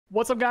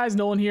What's up guys,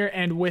 Nolan here,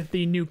 and with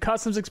the new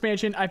customs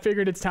expansion, I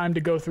figured it's time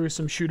to go through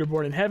some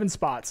shooterboard in heaven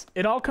spots.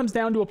 It all comes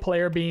down to a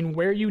player being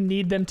where you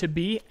need them to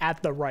be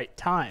at the right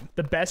time.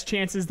 The best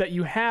chances that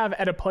you have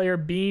at a player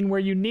being where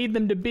you need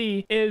them to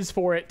be is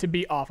for it to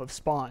be off of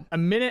spawn. A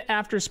minute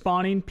after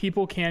spawning,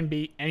 people can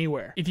be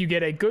anywhere. If you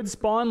get a good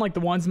spawn like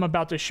the ones I'm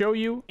about to show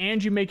you,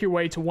 and you make your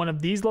way to one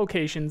of these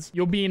locations,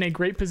 you'll be in a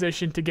great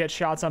position to get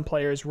shots on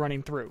players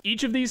running through.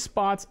 Each of these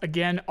spots,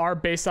 again, are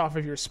based off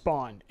of your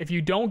spawn. If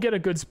you don't get a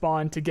good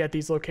spawn to get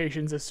these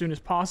locations as soon as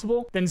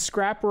possible, then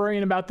scrap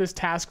worrying about this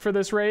task for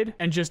this raid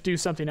and just do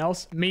something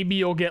else. Maybe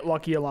you'll get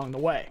lucky along the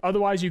way.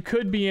 Otherwise, you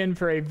could be in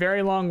for a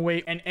very long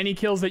wait, and any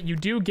kills that you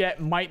do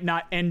get might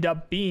not end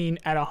up being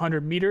at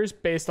 100 meters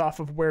based off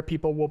of where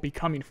people will be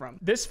coming from.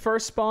 This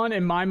first spawn,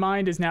 in my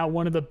mind, is now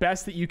one of the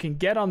best that you can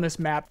get on this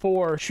map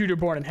for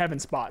shooterborn in heaven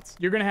spots.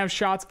 You're going to have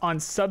shots on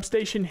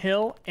Substation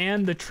Hill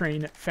and the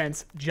train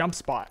fence jump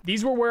spot.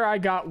 These were where I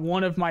got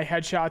one of my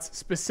headshots,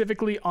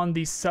 specifically on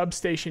the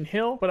Substation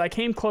Hill, but I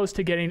came close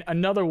to getting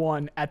another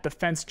one at the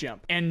fence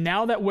jump. And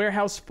now that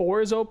Warehouse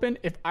 4 is open,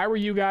 if I were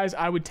you guys,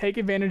 I would take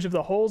advantage of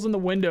the holes in the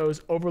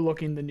windows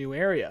overlooking the new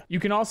area. You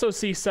can also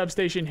see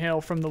Substation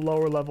Hill from the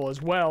lower level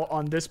as well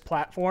on this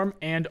platform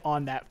and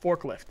on that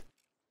forklift.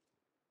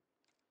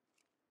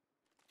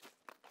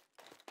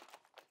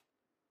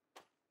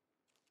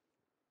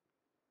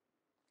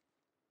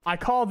 I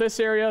call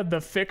this area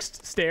the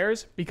fixed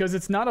stairs because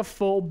it's not a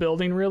full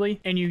building really,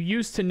 and you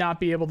used to not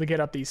be able to get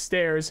up these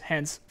stairs,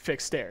 hence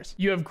fixed stairs.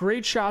 You have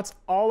great shots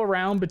all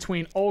around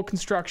between old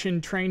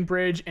construction, train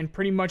bridge, and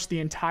pretty much the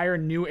entire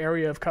new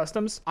area of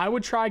customs. I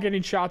would try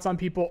getting shots on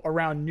people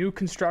around new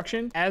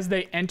construction as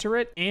they enter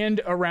it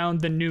and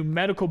around the new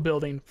medical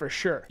building for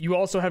sure. You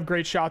also have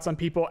great shots on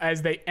people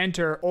as they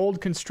enter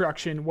old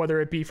construction, whether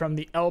it be from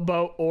the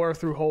elbow or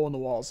through hole in the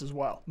walls as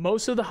well.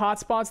 Most of the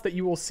hotspots that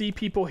you will see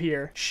people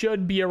here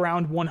should be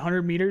around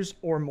 100 meters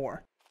or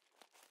more.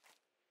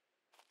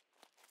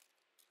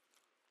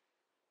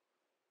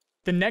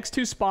 The next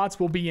two spots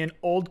will be in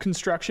old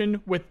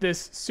construction with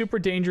this super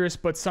dangerous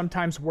but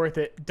sometimes worth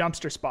it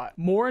dumpster spot.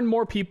 More and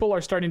more people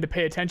are starting to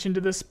pay attention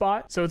to this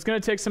spot, so it's going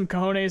to take some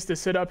cojones to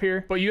sit up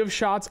here, but you have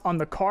shots on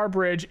the car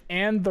bridge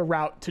and the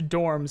route to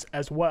dorms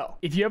as well.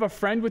 If you have a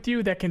friend with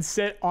you that can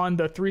sit on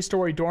the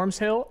 3-story dorms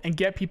hill and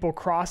get people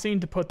crossing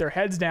to put their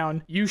heads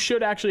down, you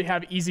should actually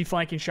have easy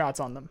flanking shots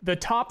on them. The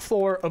top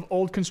floor of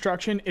old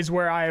construction is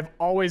where I have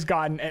always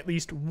gotten at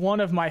least one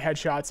of my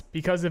headshots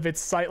because of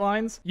its sight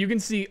lines. You can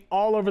see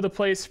all over the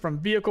place from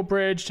vehicle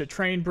bridge to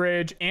train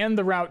bridge and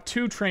the route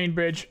to train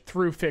bridge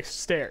through fixed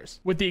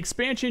stairs. With the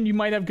expansion, you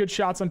might have good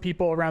shots on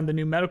people around the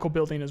new medical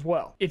building as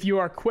well. If you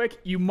are quick,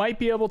 you might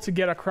be able to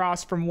get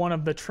across from one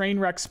of the train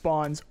wreck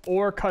spawns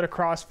or cut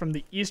across from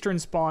the eastern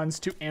spawns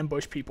to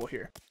ambush people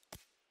here.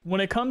 When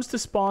it comes to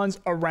spawns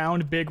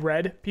around Big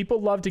Red,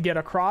 people love to get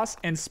across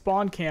and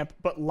spawn camp,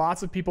 but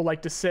lots of people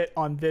like to sit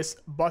on this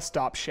bus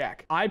stop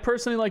shack. I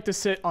personally like to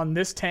sit on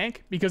this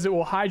tank because it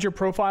will hide your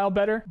profile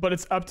better, but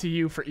it's up to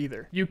you for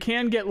either. You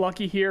can get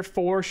lucky here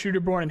for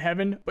shooterborn in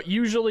heaven, but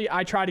usually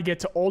I try to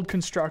get to old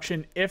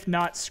construction, if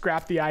not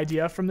scrap the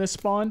idea from this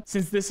spawn,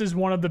 since this is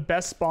one of the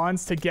best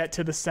spawns to get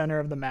to the center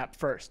of the map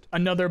first.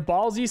 Another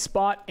ballsy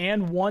spot,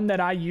 and one that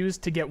I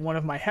used to get one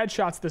of my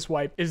headshots this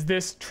wipe, is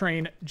this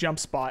train jump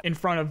spot in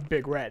front of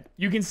Big Red.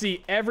 You can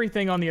see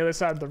everything on the other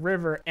side of the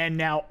river and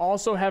now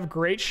also have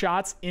great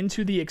shots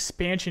into the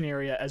expansion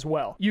area as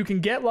well. You can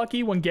get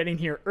lucky when getting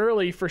here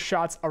early for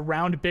shots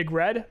around Big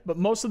Red, but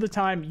most of the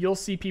time you'll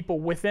see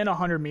people within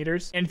 100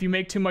 meters, and if you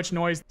make too much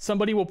noise,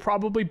 somebody will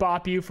probably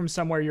bop you from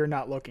somewhere you're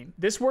not looking.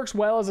 This works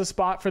well as a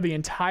spot for the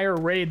entire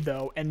raid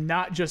though, and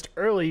not just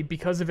early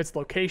because of its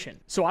location.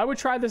 So I would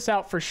try this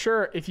out for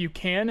sure if you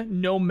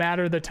can, no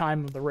matter the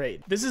time of the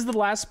raid. This is the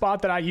last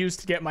spot that I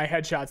used to get my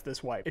headshots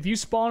this wipe. If you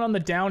spawn on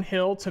the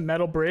downhill to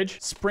metal bridge,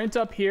 sprint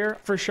up here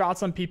for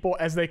shots on people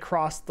as they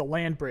cross the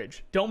land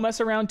bridge. Don't mess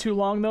around too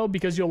long though,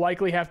 because you'll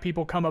likely have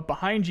people come up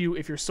behind you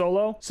if you're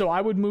solo, so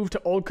I would move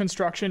to old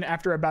construction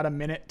after about a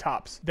minute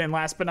tops. Then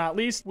last but not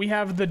least, we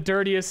have the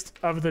dirtiest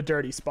of the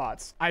dirty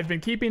spots. I've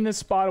been keeping this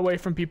spot away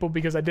from people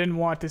because I didn't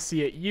want to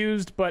see it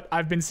used, but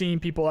I've been seeing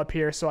people up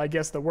here, so I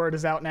guess the word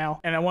is out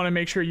now, and I want to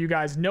make sure you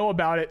guys know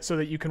about it so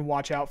that you can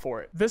watch out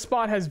for it. This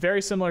spot has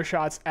very similar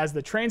shots as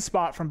the train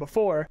spot from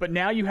before, but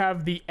now you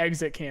have the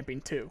exit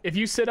camping too. If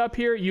you sit up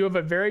here, you have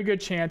a very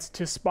good chance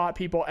to spot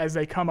people as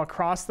they come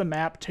across the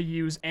map to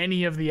use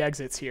any of the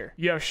exits here.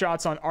 You have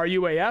shots on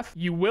RUAF,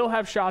 you will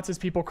have shots as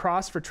people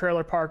cross for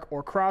trailer park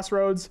or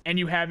crossroads, and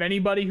you have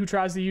anybody who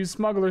tries to use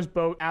smuggler's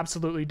boat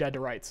absolutely dead to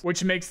rights,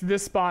 which makes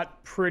this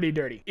spot pretty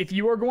dirty. If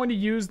you are going to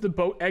use the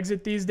boat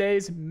exit these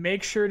days,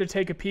 make sure to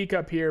take a peek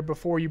up here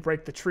before you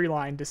break the tree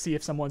line to see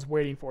if someone's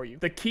waiting for you.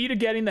 The key to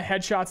getting the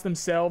headshots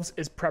themselves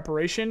is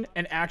preparation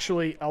and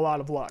actually a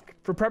lot of luck.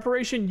 For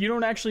preparation, you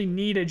don't actually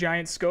need a giant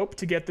giant scope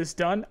to get this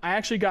done. I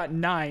actually got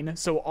 9,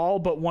 so all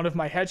but one of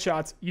my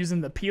headshots using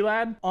the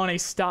PLAD on a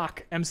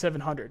stock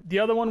M700. The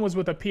other one was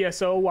with a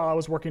PSO while I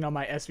was working on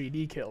my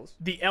SVD kills.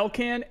 The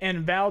Elcan and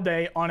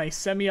Valde on a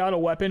semi-auto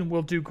weapon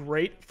will do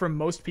great for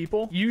most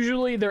people.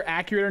 Usually they're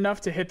accurate enough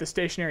to hit the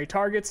stationary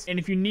targets, and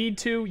if you need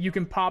to, you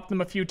can pop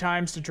them a few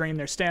times to drain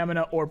their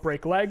stamina or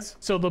break legs,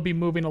 so they'll be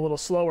moving a little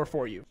slower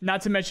for you.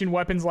 Not to mention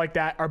weapons like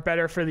that are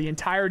better for the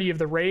entirety of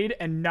the raid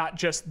and not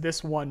just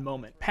this one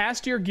moment.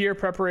 Past your gear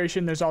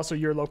preparation, there's also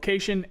your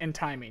location and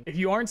timing. If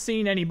you aren't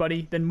seeing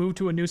anybody, then move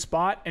to a new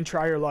spot and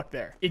try your luck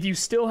there. If you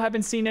still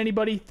haven't seen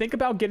anybody, think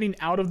about getting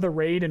out of the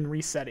raid and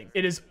resetting.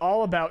 It is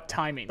all about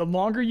timing. The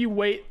longer you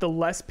wait, the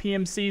less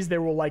PMCs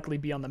there will likely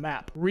be on the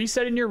map.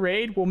 Resetting your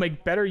raid will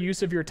make better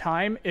use of your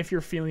time if you're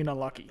feeling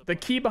unlucky. The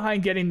key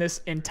behind getting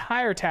this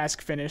entire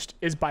task finished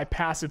is by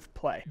passive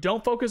play.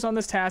 Don't focus on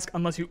this task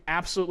unless you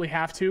absolutely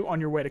have to on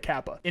your way to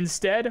Kappa.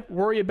 Instead,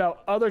 worry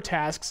about other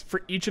tasks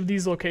for each of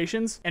these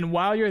locations, and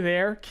while you're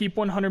there, keep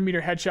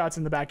 100-meter headshots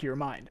in the back of your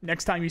mind.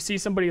 Next time you see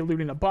somebody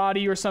looting a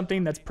body or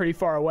something that's pretty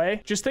far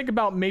away, just think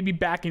about maybe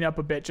backing up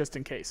a bit just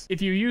in case.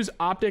 If you use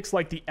optics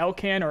like the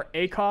Elcan or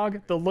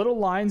ACOG, the little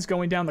lines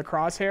going down the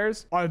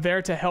crosshairs are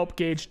there to help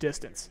gauge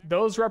distance.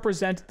 Those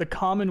represent the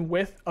common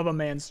width of a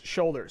man's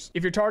shoulders.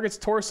 If your target's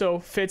torso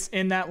fits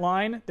in that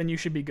line, then you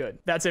should be good.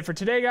 That's it for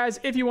today, guys.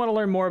 If you want to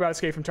learn more about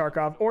Escape from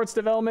Tarkov or its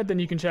development, then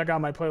you can check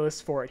out my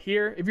playlist for it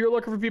here. If you're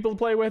looking for people to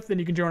play with, then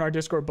you can join our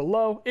Discord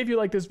below. If you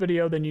like this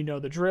video, then you know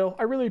the drill.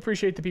 I really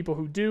appreciate the people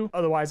who do.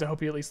 Otherwise, I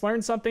hope you at least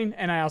learned something,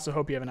 and I also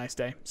hope you have a nice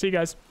day. See you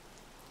guys.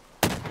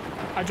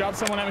 I dropped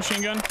someone at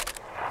machine gun.